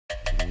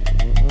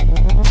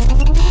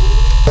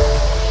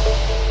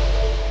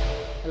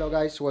Hello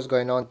guys, what's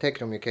going on?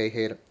 TechRoom UK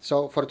here.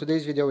 So for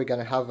today's video we're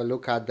gonna have a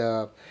look at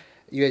the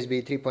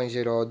USB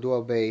 3.0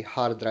 dual bay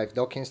hard drive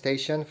docking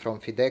station from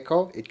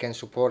Fideco. It can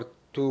support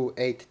two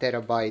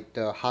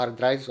 8TB hard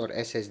drives or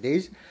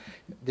SSDs.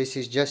 This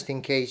is just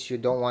in case you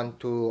don't want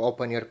to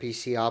open your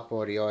PC up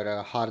or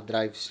your hard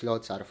drive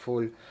slots are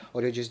full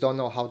or you just don't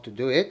know how to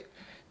do it.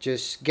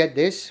 Just get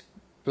this,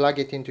 plug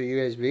it into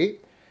USB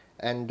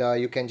and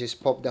you can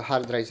just pop the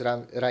hard drives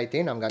right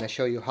in. I'm gonna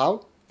show you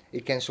how.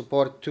 It can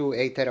support two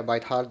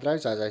 8TB hard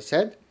drives, as I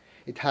said.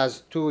 It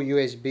has two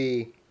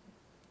USB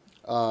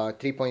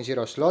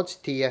 3.0 slots,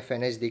 TF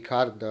and SD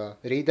card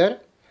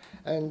reader.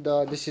 And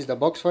this is the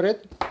box for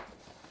it.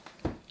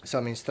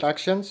 Some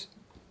instructions.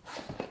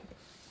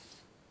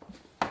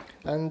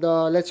 And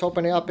let's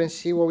open it up and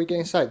see what we get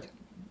inside.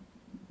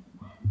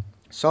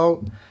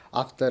 So,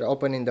 after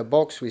opening the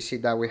box, we see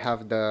that we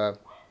have the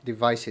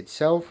device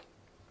itself.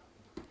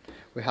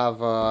 We have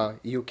a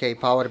UK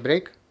power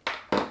brick,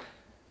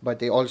 but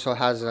it also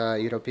has a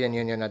European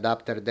Union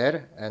adapter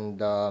there,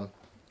 and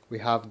we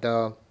have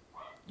the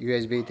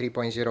USB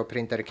 3.0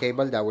 printer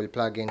cable that will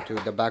plug into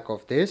the back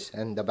of this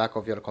and the back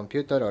of your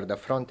computer or the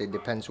front. It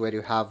depends where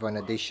you have an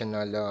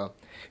additional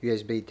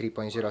USB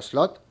 3.0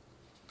 slot.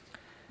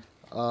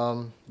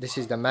 This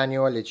is the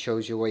manual. It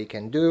shows you what you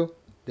can do.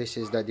 This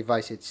is the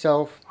device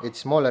itself. It's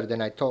smaller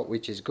than I thought,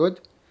 which is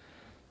good.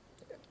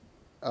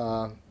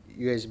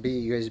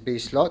 USB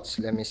slots.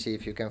 Let me see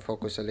if you can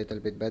focus a little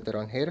bit better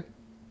on here.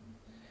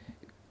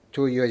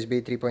 Two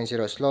USB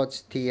 3.0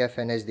 slots, TF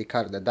and SD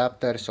card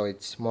adapter, so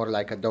it's more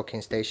like a docking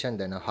station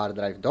than a hard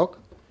drive dock.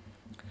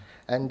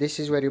 And this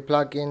is where you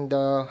plug in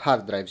the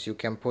hard drives. You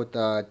can put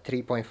a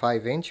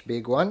 3.5 inch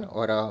big one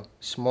or a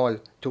small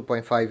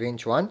 2.5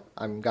 inch one.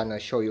 I'm gonna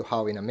show you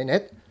how in a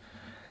minute.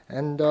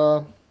 And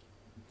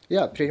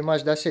yeah, pretty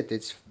much that's it.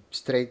 It's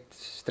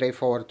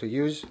straightforward to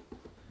use.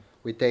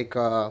 We take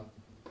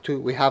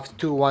we have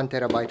two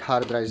 1TB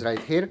hard drives right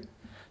here.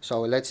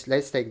 So let's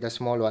take the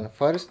small one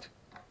first.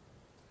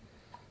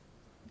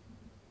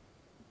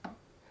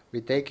 We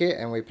take it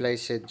and we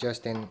place it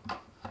just in.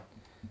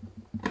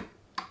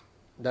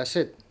 That's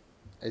it.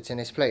 It's in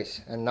its place.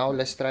 And now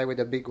let's try with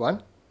the big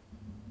one.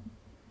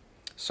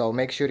 So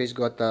make sure it's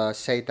got a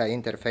SATA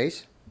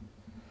interface.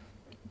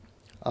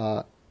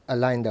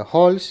 Align the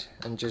holes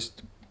and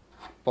just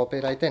pop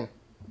it right in.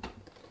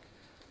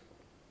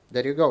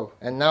 There you go.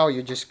 And now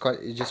you just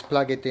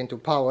plug it into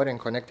power and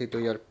connect it to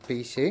your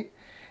PC.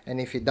 And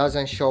if it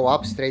doesn't show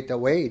up straight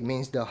away, it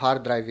means the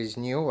hard drive is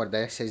new or the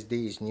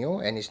SSD is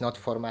new and it's not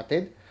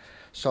formatted.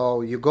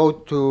 So you go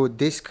to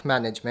disk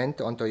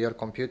management onto your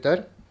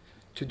computer.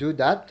 To do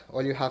that,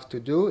 all you have to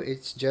do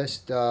is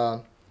just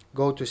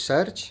go to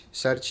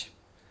search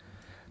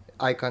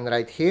icon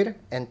right here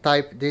and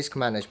type disk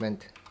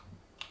management.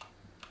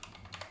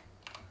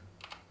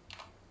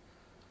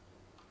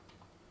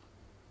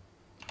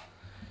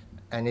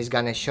 And it's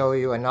gonna show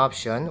you an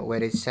option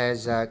where it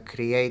says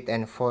create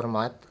and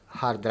format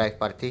hard drive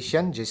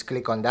partition. Just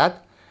click on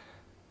that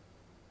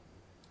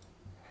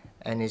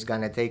and it's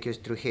gonna take you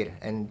through here.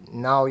 And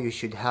now you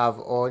should have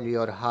all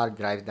your hard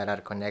drives that are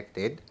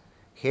connected.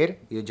 Here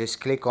you just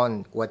click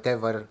on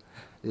whatever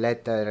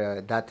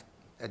letter that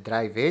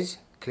drive is,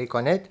 click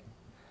on it.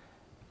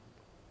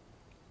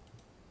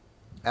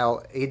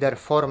 Either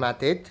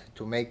format it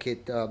to make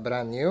it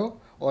brand new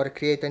or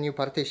create a new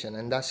partition,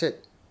 and that's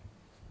it.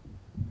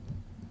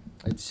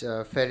 It's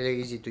fairly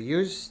easy to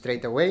use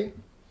straight away.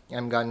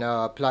 I'm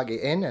gonna plug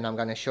it in and I'm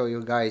gonna show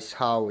you guys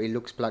how it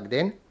looks plugged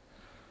in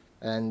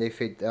and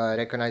if it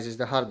recognizes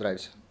the hard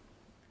drives.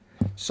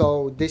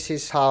 So this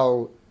is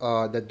how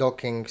the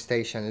docking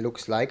station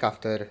looks like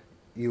after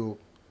you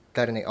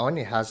turn it on.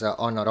 It has an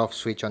on or off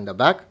switch on the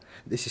back.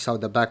 This is how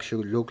the back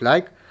should look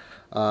like.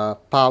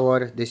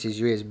 Power, this is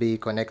USB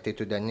connected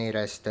to the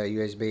nearest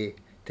USB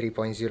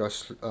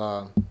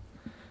 3.0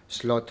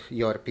 slot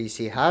your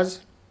PC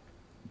has.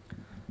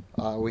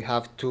 We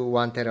have two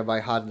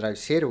 1TB hard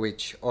drives here,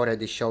 which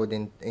already showed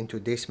into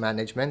disk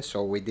management,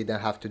 so we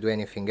didn't have to do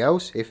anything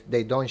else. If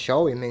they don't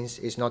show, it means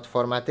it's not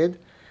formatted.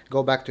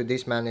 Go back to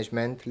disk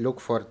management, look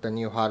for the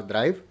new hard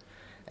drive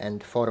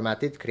and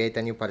format it, create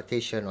a new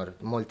partition or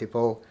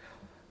multiple.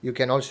 You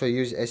can also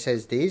use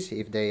SSDs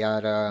if they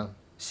are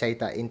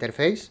SATA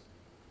interface.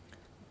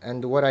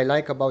 And what I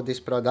like about this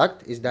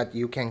product is that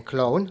you can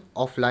clone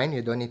offline.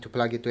 You don't need to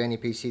plug it to any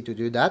PC to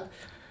do that.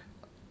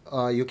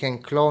 You can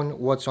clone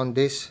what's on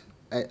this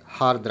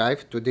hard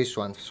drive to this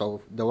one,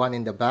 so the one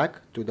in the back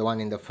to the one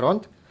in the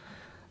front.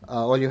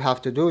 All you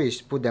have to do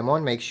is put them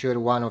on, make sure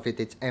one of it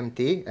is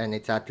empty and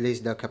it's at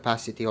least the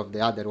capacity of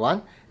the other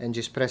one, and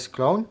just press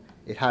clone.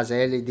 It has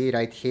a LED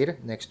right here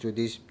next to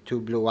these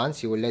two blue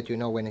ones. It will let you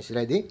know when it's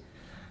ready.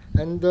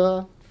 And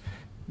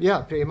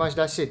yeah, pretty much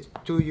that's it.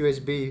 Two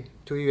USB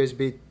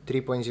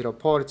 3.0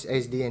 ports,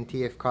 SD and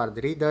TF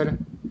card reader.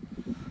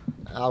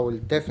 I will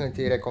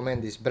definitely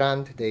recommend this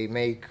brand. They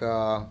make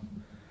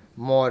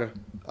more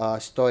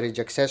storage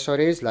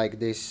accessories like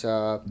this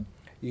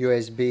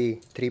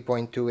USB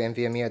 3.2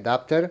 NVMe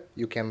adapter.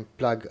 You can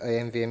plug a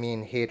NVMe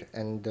in here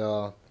and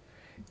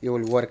it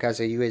will work as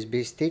a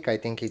USB stick. I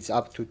think it's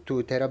up to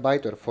 2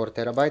 terabyte or 4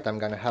 terabyte. I'm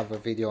gonna have a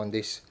video on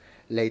this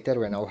later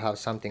when I'll have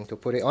something to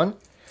put it on.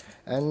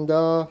 And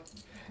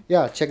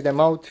yeah, check them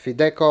out,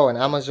 Fideco and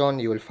Amazon.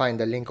 You will find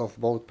the link of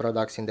both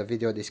products in the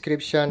video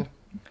description.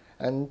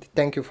 And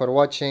thank you for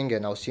watching,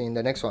 and I'll see you in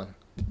the next one.